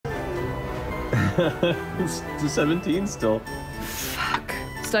It's a 17 still. Fuck.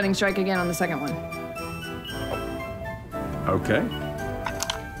 Stunning strike again on the second one. Okay.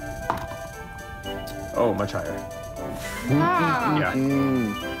 Oh, much higher. Yeah.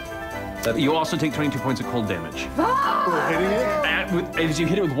 You also take 22 points of cold damage. Hitting it? As you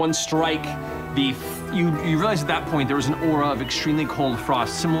hit it with one strike, you realize at that point there was an aura of extremely cold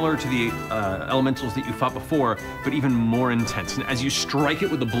frost, similar to the elementals that you fought before, but even more intense. And as you strike it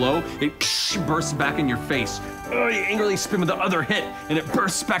with the blow, it bursts back in your face. You angrily spin with the other hit, and it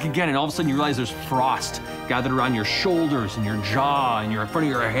bursts back again, and all of a sudden you realize there's frost gathered around your shoulders and your jaw and your front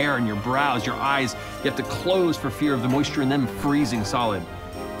of your hair and your brows, your eyes. You have to close for fear of the moisture in them freezing solid.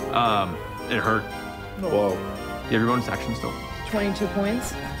 It hurt. Whoa. You have your bonus action still. 22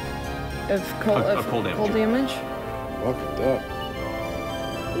 points of cold damage. Look at that.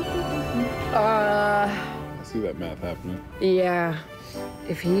 I see that math happening. Yeah.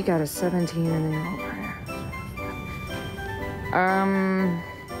 If he got a 17 and then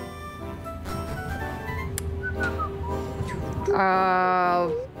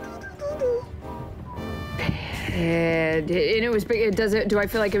and it was big. Do I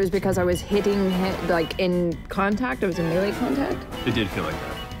feel like it was because I was hitting him, like in contact? It was in melee contact. It did feel like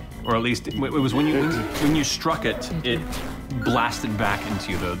that, or at least it was when you struck it. It blasted back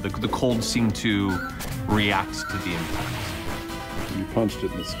into you. The cold seemed to react to the impact. You punched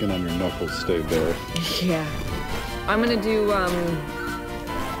it, and the skin on your knuckles stayed there. Yeah. I'm gonna do.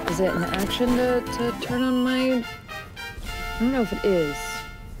 Is it an action to turn on my? I don't know if it is.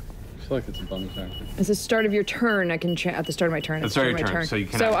 I feel like it's a bonus action. It's the start of your turn. I can at the start of my turn. At the start of your turn, so you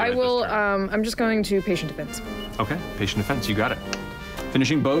can. So I will. I'm just going to patient defense. Okay, patient defense. You got it.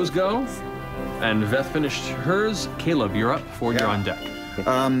 Finishing bows go, and Veth finished hers. Caleb, you're up. Ford, you're on deck.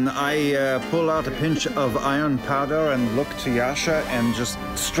 I pull out a pinch of iron powder and look to Yasha and just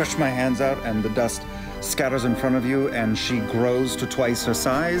stretch my hands out, and the dust scatters in front of you, and she grows to twice her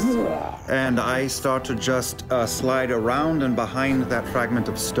size. And I start to just slide around and behind that fragment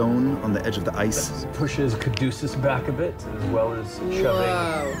of stone on the edge of the ice. Pushes Caduceus back a bit, as well as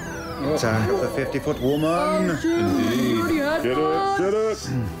shoving. Attack of the 50-foot woman. Indeed. Get it.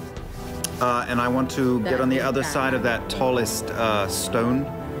 And I want to get on the other side of that tallest stone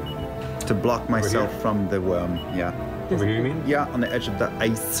to block myself from the worm. Yeah. Over here, you mean? Yeah, on the edge of the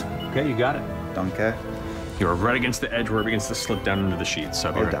ice. Okay, you got it. Danke. You're right against the edge where it begins to slip down into the sheets.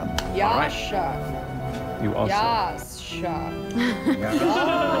 So We're done. Yasha. You also. Yasha.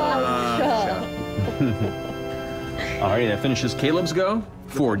 Alrighty, that finishes Caleb's go.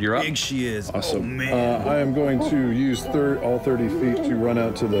 Ford, you're up. Big she is. Awesome. Oh, man. I am going to use all 30 feet to run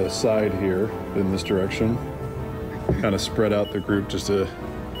out to the side here in this direction. Kind of spread out the group just a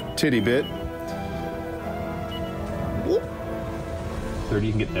titty bit. 30,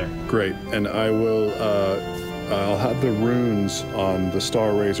 you can get there. Great, and I will, I'll have the runes on the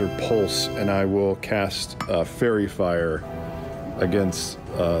Star Razor Pulse, and I will cast Fairy Fire against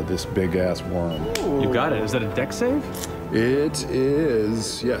this big-ass worm. You got it. Is that a dex save? It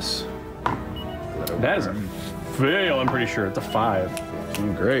is, yes. That is a fail, I'm pretty sure. It's a 5.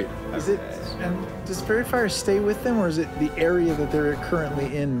 Great. Is it? And does Fairy Fire stay with them, or is it the area that they're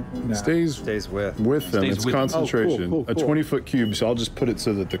currently in now? Stays with them. Stays it's with concentration. Oh, cool. A 20-foot cube, so I'll just put it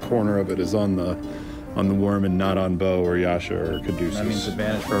so that the corner of it is on the worm and not on Bo or Yasha or Caduceus. That means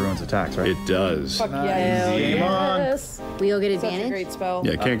advantage for everyone's attacks, right? It does. Fuck yeah. Game on. Yes. We'll get Such a advantage. great spell.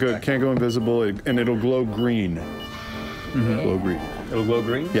 Yeah, can't go invisible, and it'll glow green. Glow green. It'll glow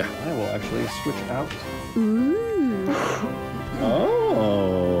green? Yeah. I will actually switch out.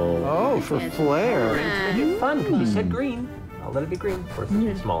 Oh, for flair. Make it fun, because you said green. I'll let it be green. Of course,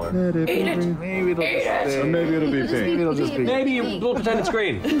 it's smaller. Maybe it'll just stay. Or maybe it'll be pink. Maybe it'll just be. Maybe we'll pretend it's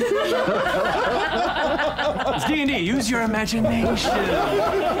green. It's D&D. Use your imagination.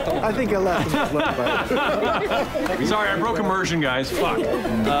 I think I left him flip by. Sorry, I broke immersion, guys. Fuck.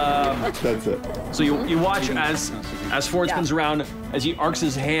 That's it. So you watch as Ford spins around, as he arcs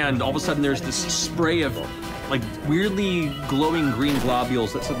his hand, all of a sudden there's this spray of like weirdly glowing green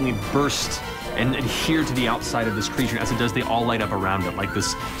globules that suddenly burst and adhere to the outside of this creature. As it does, they all light up around it, like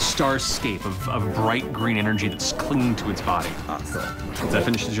this starscape of bright green energy that's clinging to its body. That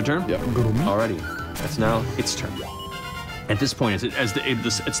finishes your turn? Yep. Alrighty, that's now its turn. At this point, as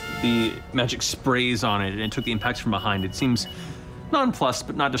the magic sprays on it and it took the impacts from behind, it seems nonplussed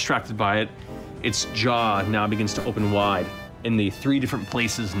but not distracted by it. Its jaw now begins to open wide. In the 3 different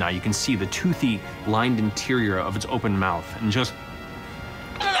places now, you can see the toothy, lined interior of its open mouth, and just...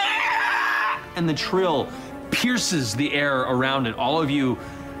 And the trill pierces the air around it. All of you,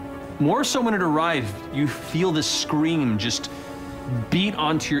 more so when it arrived, you feel this scream just beat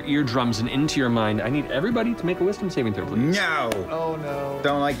onto your eardrums and into your mind. I need everybody to make a wisdom saving throw, please. No. Oh no.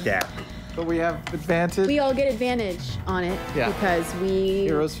 Don't like that. But we have advantage. We all get advantage on it because we.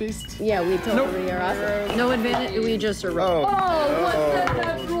 Heroes Feast? Yeah, we totally are awesome. No advantage. We just are Oh. what's that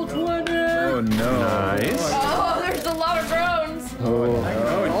natural 20? Oh no. Nice. Oh, there's a lot of groans. A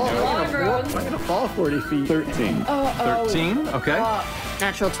lot of groans. I'm gonna fall 40 feet. 13. 13, okay.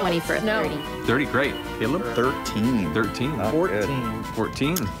 Natural 20 for a 30. 30, great. Caleb? 13. 13. 14.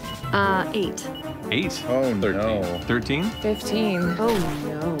 14. 8. 8. Oh no. 13. 15. Oh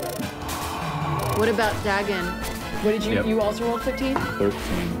no. What about Dagon? What did you? Yep. You also rolled 15? 13.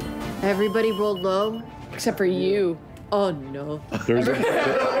 Everybody rolled low. Except for you. Oh no. There's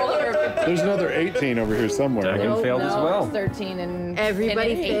another 18 over here somewhere. Dagon right? failed as well. It's 13 and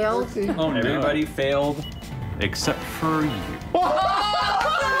Everybody and 8. failed. Oh, no. Everybody failed except for you.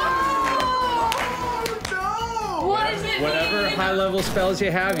 What does it Whatever mean? high-level spells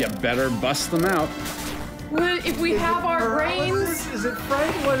you have, you better bust them out. If we have our brains, Paralysis? Is it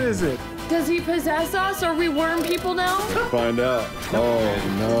fright? What is it? does he possess us? Are we worm people now? Find out. Oh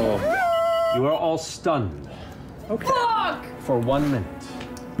no. You are all stunned Fuck! for 1 minute.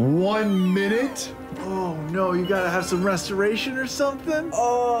 1 minute? Oh no, you gotta have some restoration or something?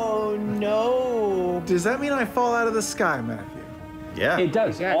 Oh no. Does that mean I fall out of the sky, Matthew? Yeah. It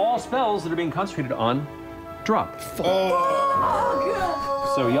does. All spells that are being concentrated on drop.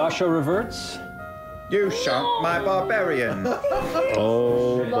 So Yasha reverts. You shot my barbarian.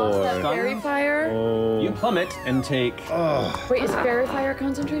 Oh Lost boy. that fairy fire. You plummet and take Wait, is fairy fire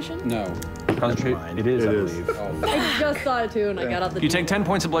concentration? No. concentrate. It is, I It is. believe. I just thought it too, and I got out the. You take 10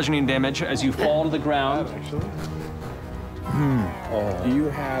 points of bludgeoning damage as you fall to the ground. Actually. Do you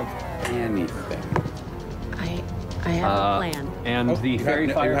have anything? I have a plan. And the fairy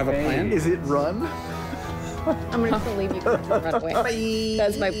you fire have a fade. plan? Is it run? I'm gonna leave you and run away.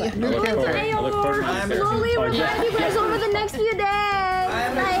 That's my plan. Slowly remind you guys over the next few days.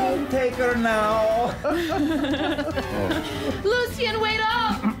 I'm a home taker now. Lucian, wait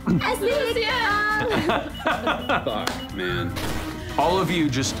up! Lucian! Fuck, man. All of you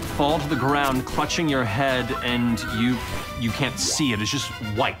just fall to the ground, clutching your head, and you can't see it. It's just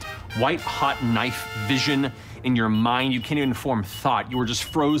white hot knife vision in your mind. You can't even form thought. You are just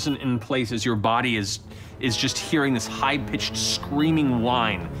frozen in place as your body is just hearing this high-pitched screaming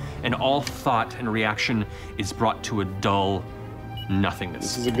whine, and all thought and reaction is brought to a dull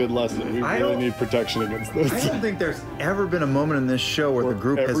nothingness. This is a good lesson. We I really don't- need protection against I this. don't think there's ever been a moment in this show where the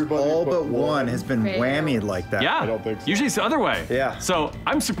group has everybody all but but one one has been failed. whammied like that. Yeah, I don't think so. Usually it's the other way. Yeah. So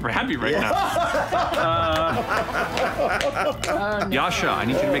I'm super happy right now. Yasha, I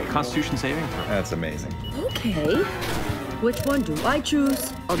need you to make a Constitution saving throw. That's amazing. Okay. Which one do I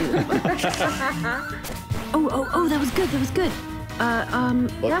choose? I'll do that one. Oh, that was good. That was good.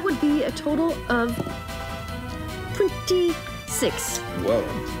 That would be a total of 26. Whoa.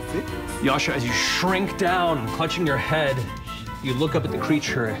 Yasha, as you shrink down, clutching your head, you look up at the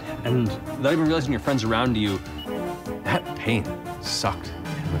creature, and without even realizing your friends around you, that pain sucked.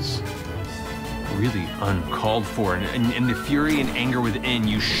 It was really uncalled for. And in the fury and anger within,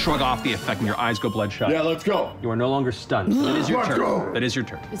 you shrug off the effect and your eyes go bloodshot. Yeah, let's go. You are no longer stunned. That is your Let's turn. go. That is your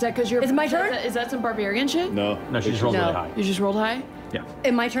turn. Is that because you're. Is it my turn? Is that some barbarian shit? No. No, she just rolled No. really high. You just rolled high? Yeah.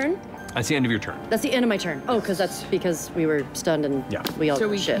 In my turn? That's the end of your turn. That's the end of my turn. Oh, that's because we were stunned and Yeah. we all So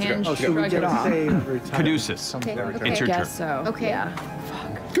we shit. can Oh, so we shrug get it a off. save every time. Caduceus, Okay. it's your turn. Guess so. Okay. Yeah.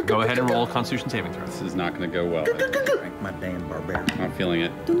 Go ahead and roll a Constitution saving throw. This is not going to go well. Like my damn barbarian. I'm not feeling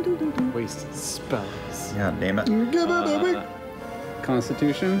it. Wasted spells. Yeah, damn it.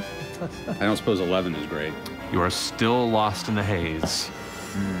 Constitution? I don't suppose 11 is great. You are still lost in the haze.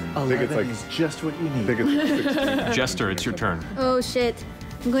 11 like- is just what you I need. think it's 16. Jester, it's your turn. Oh shit.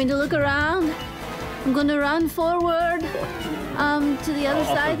 I'm going to look around. I'm going to run forward. To the other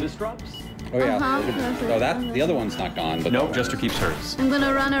side. this drops? Oh, yeah. Uh-huh. Oh, the other one's not gone. But Nope, Jester keeps hers. I'm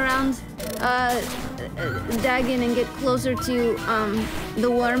gonna run around Dagon and get closer to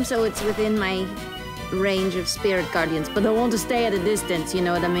the worm so it's within my range of spirit guardians. But I want to stay at a distance, you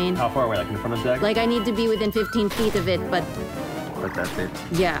know what I mean? How far away? Like in front of Dag? Like I need to be within 15 feet of it, but But that's it.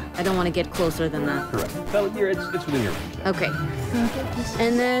 yeah, I don't want to get closer than that. Correct. So it's within your range. Okay.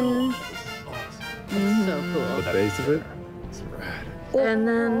 And then so cool. The base of it? And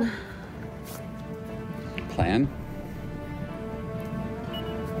then Plan?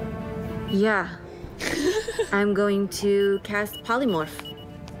 yeah. I'm going to cast polymorph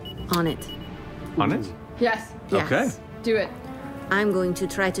on it. On it? Yes. Yes. Okay. Do it. I'm going to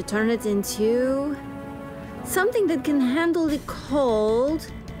try to turn it into something that can handle the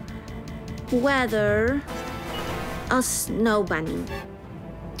cold weather A snow bunny.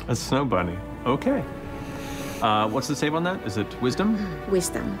 A snow bunny. Okay. What's the save on that? Is it wisdom?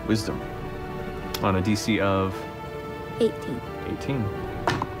 Wisdom. Wisdom. On a DC of 18. 18.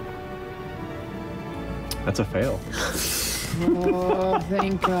 That's a fail. Oh,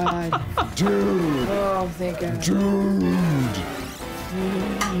 thank God. Dude. Oh, thank God. Dude.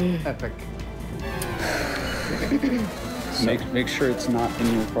 Epic. Make sure it's not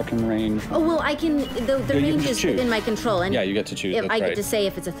in your fucking range. Oh, well, I can. The you can range just is choose. within my control. And Yeah, you get to choose. if That's I right. get to say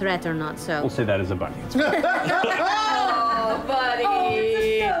if it's a threat or not, so. We'll say that as a bunny. Oh,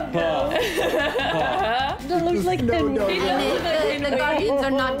 buddy. That looks like him. And the guardians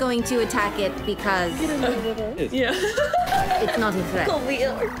are not going to attack it because Yeah. it's not a threat.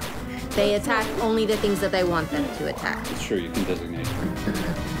 They attack only the things that I want them to attack. It's true, you can designate.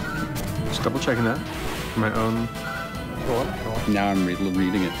 Just double checking that for my own. Now I'm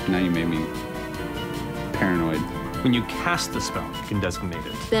reading it. Now you made me paranoid. When you cast the spell, you can designate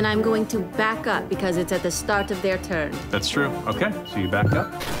it. Then I'm going to back up because it's at the start of their turn. That's true. Okay, so you back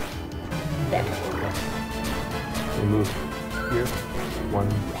up. We move here. 1,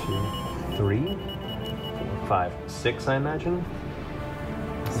 2, 3, 4, 5, 6, I imagine.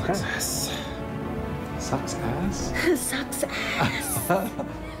 Okay. Sucks ass. Sucks ass.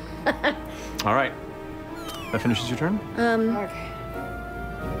 All right. That finishes your turn? And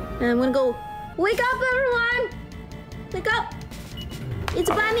I'm gonna go, wake up, everyone! Wake up! It's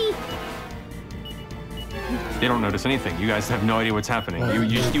Bunny! They don't notice anything. You guys have no idea what's happening.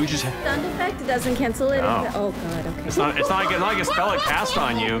 You just. Sound effect doesn't cancel it. Oh. Oh God, okay. It's not like a spell it cast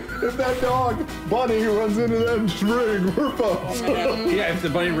on you. If that dog, Bunny, runs into that string, we're fucked. Yeah, if the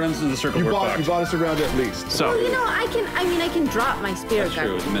bunny runs in the circle, You we're bought fucked. us around at least. So. Well, you know, I can drop my spirit That's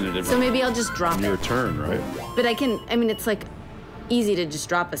true, guard. a minute of So maybe I'll just drop Your it. turn, right? But it's like easy to just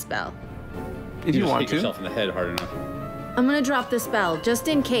drop a spell. If you just want hit to. yourself in the head hard enough. I'm gonna drop the spell just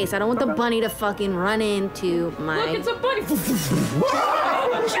in case. I don't want the bunny to fucking run into my. Look, it's a bunny.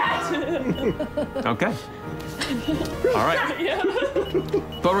 Okay. All right.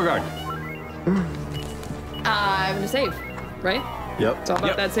 Beauregard. I'm gonna save, right? Yep. It's all about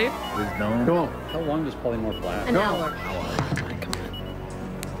Yep. that save. Come on. How long does polymorph last? An hour.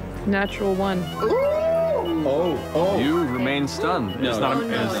 Natural 1. Oh. You remain stunned. No, It's not Oh a,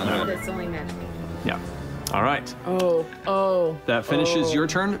 no, it's not- that's only magic. Yeah. All right. Oh. That finishes your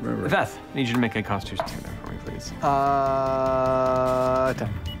turn. Veth, I need you to make a Constitution saving throw for me, please. 10.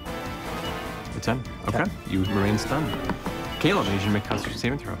 A 10. Okay. You remain stunned. Caleb, I need you to make a Constitution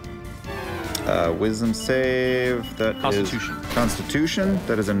saving throw. Wisdom save. That is Constitution. Constitution.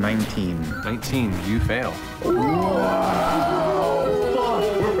 That is a 19. 19. You fail. Oh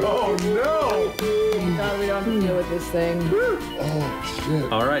no! God, we don't have to deal with this thing. Oh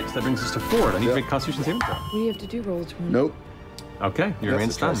shit. All right. So that brings us to Ford. I need you to make a Constitution saving throw. What do you have to do? Roll a 20. Nope. Okay. You remain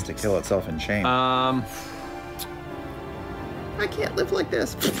Yes, it tries stunned. to kill itself in shame. I can't live like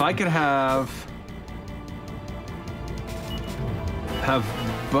this. If I could have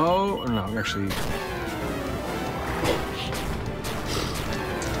Bo, or no, actually.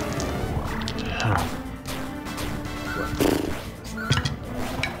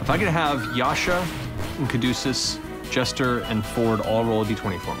 If I could have Yasha and Caduceus, Jester, and Ford all roll a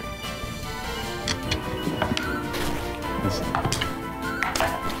d20 for me.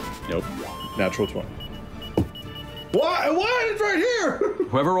 Nope. Natural 20. Why? Why? It's right here!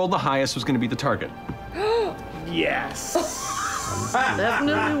 Whoever rolled the highest was going to be the target. Yes!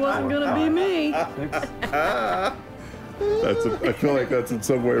 Definitely wasn't gonna be me. I feel like that's in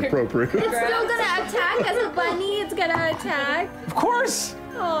some way appropriate. It's still gonna attack as a bunny. It's gonna attack. Of course!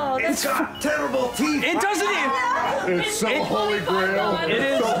 Oh, that's got terrible teeth. It doesn't. It's so holy grail. It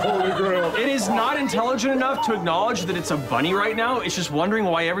is. So holy grail. It is not intelligent enough to acknowledge that it's a bunny right now. It's just wondering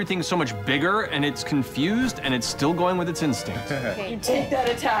why everything's so much bigger, and it's confused, and it's still going with its instinct. You take that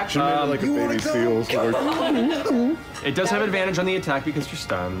attack. Should have made it like a baby seal. So like, It does have advantage on the attack because you're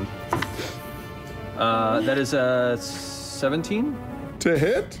stunned. That is a 17? to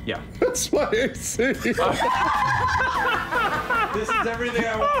hit? Yeah. That's my AC. This is everything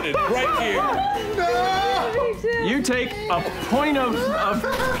I wanted, right here. No! You take a point of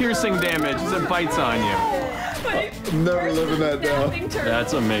piercing damage as it bites on you. Never living that down.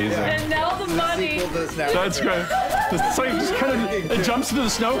 That's amazing. And now the money. That's great. It's like just kind of, it jumps into the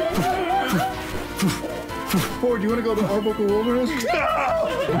snow. Ford, you want to go to Arbuckle Wilderness?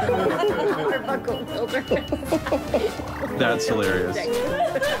 That's hilarious.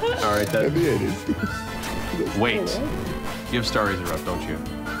 All right, In that. the 80s. Wait. You have Star Razor up, don't you?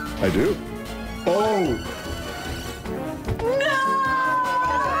 I do. Oh!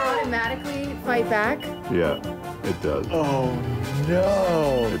 Automatically fight back. Yeah. It does. Oh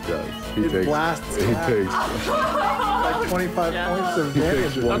no! It does. He It takes. blasts He back. takes. Like 25 points of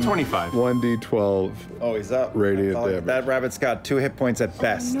damage. Not 25. 1d12 Oh, he's up. radiant Oh, damage. that rabbit's got 2 hit points at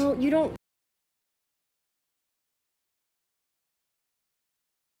best. No, you don't.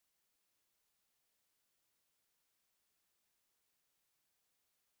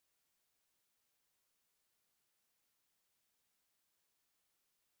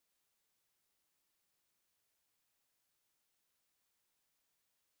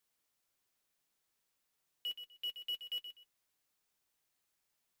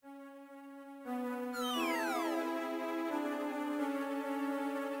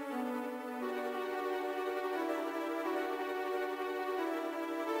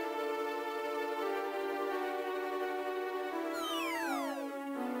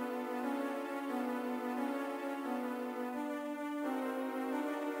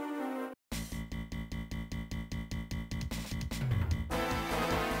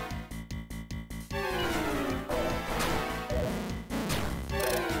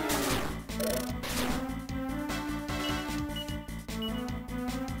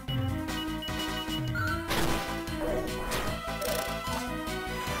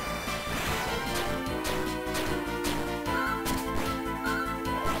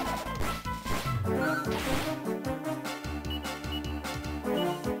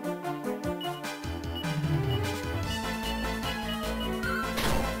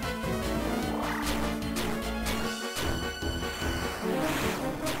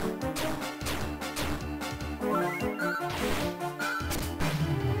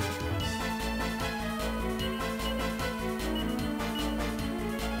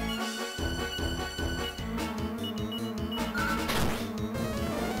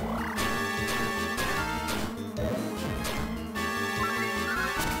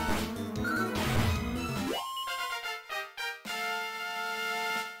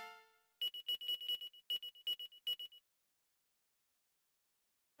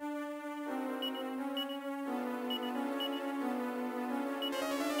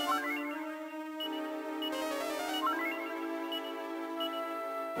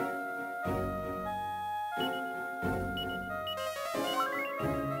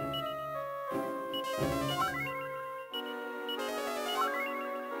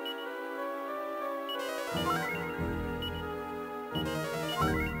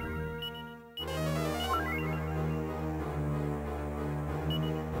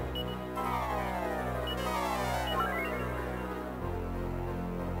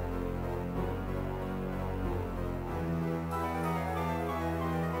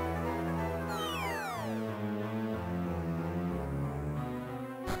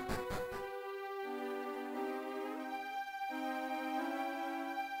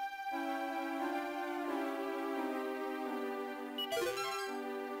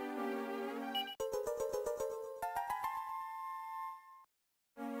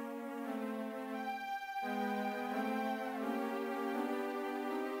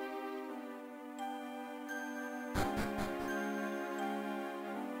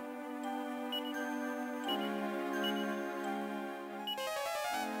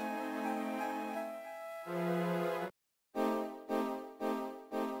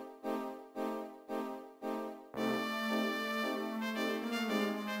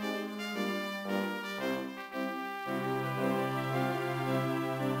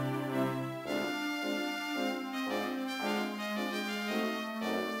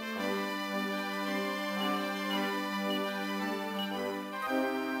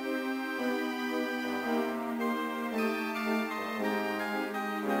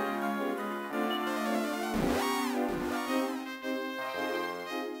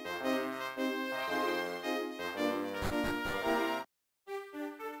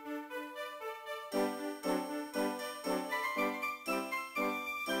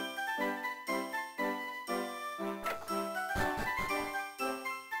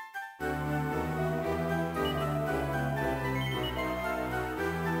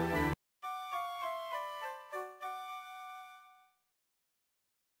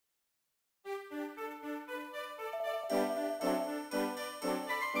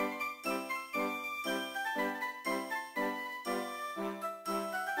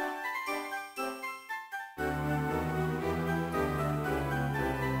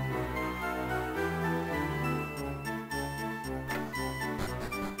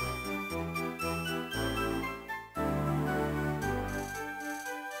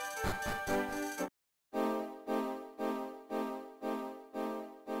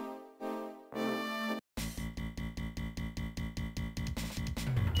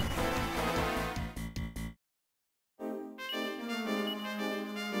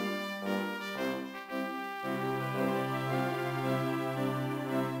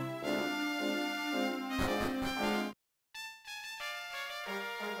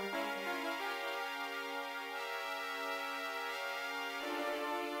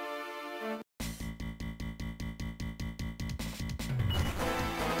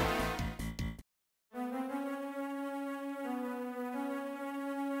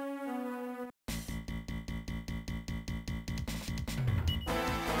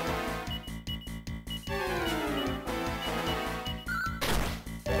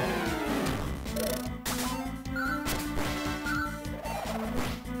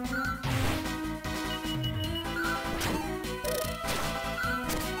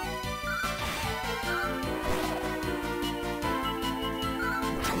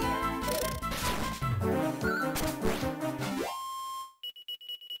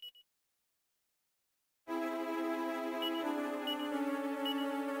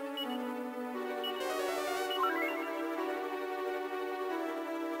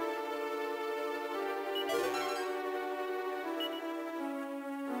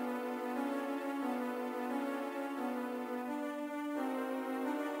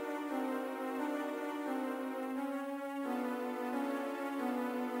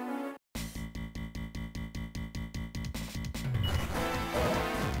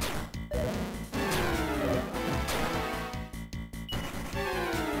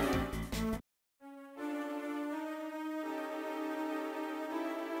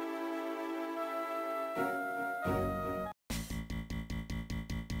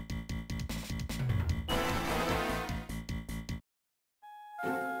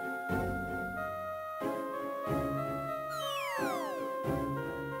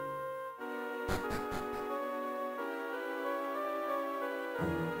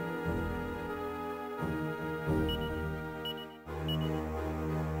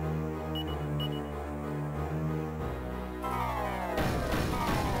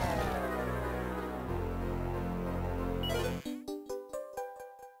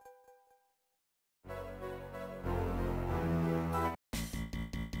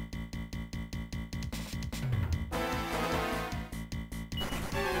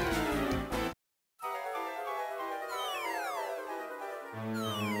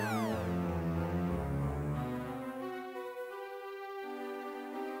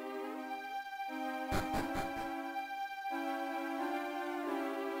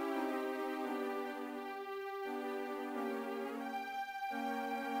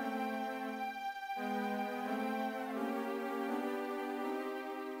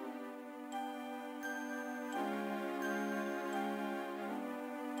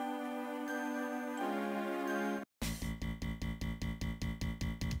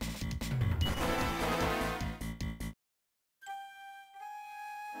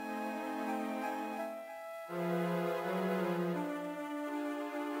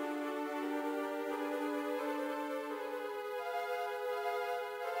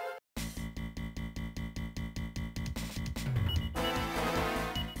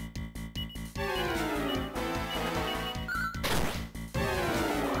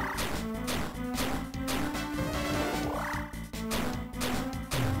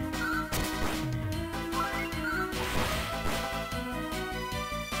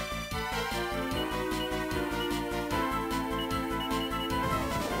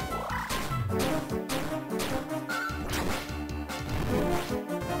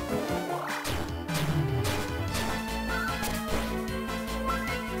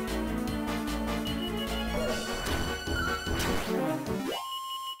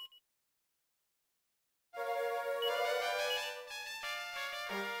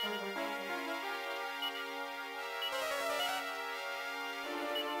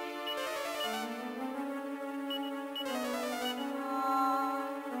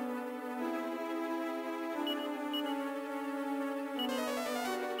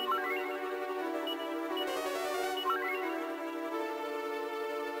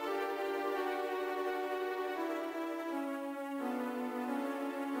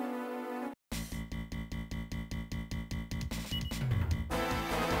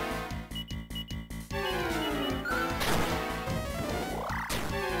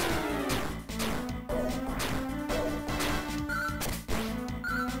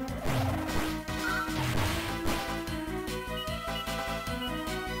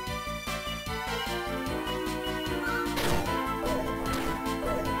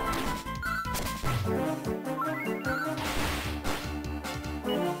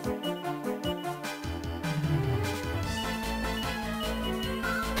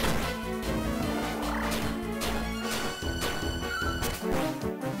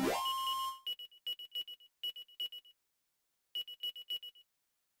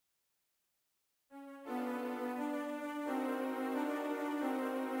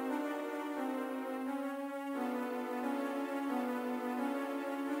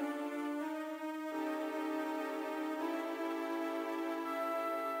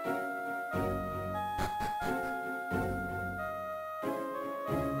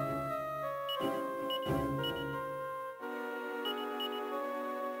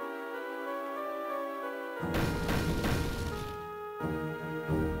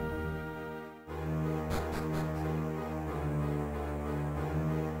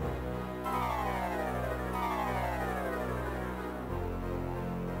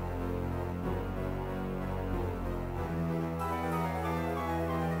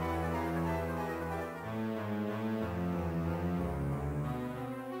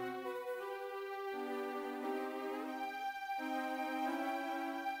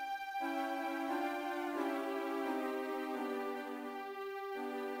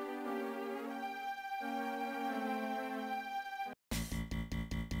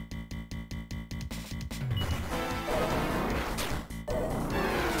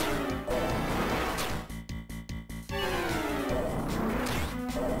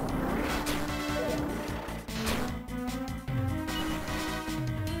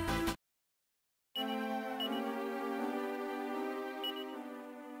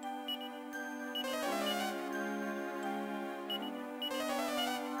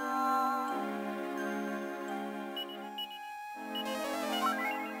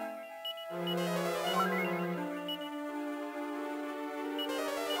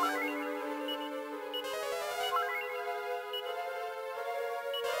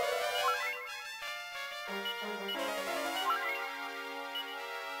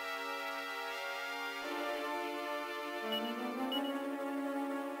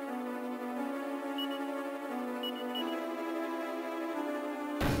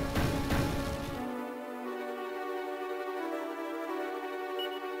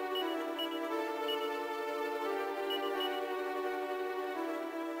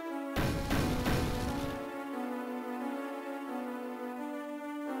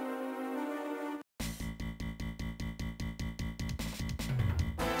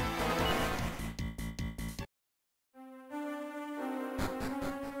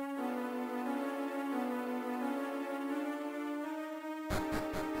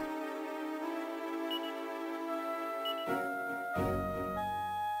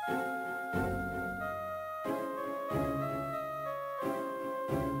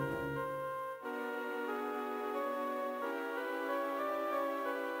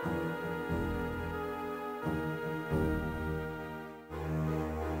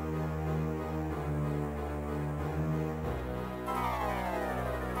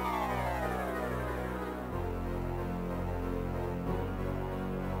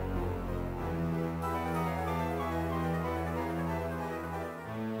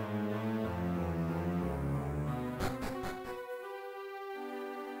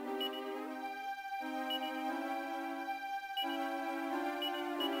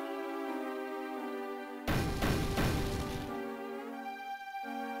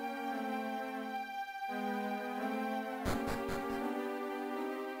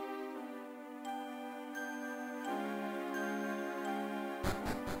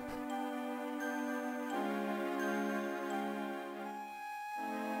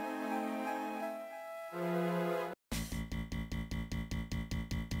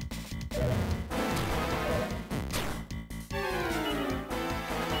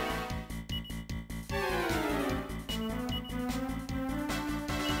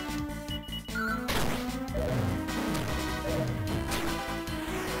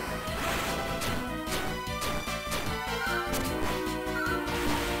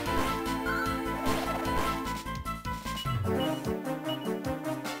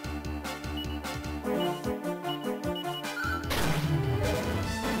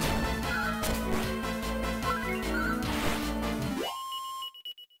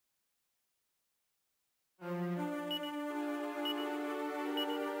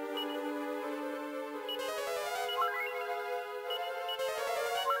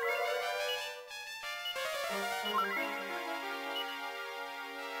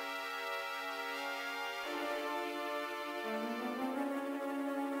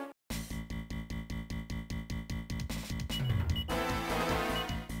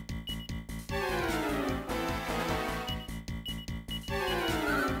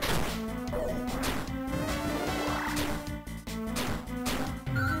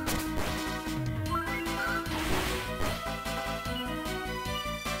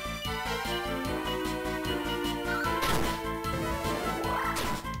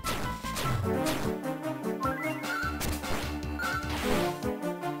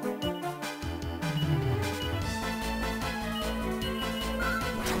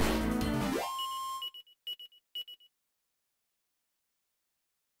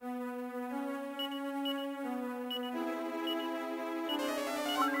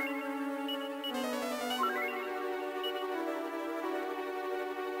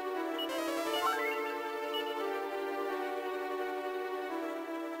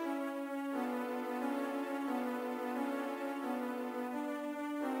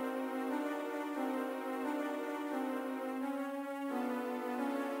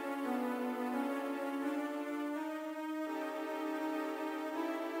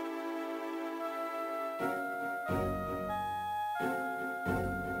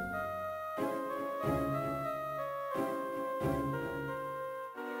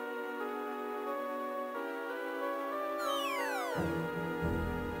 Bye.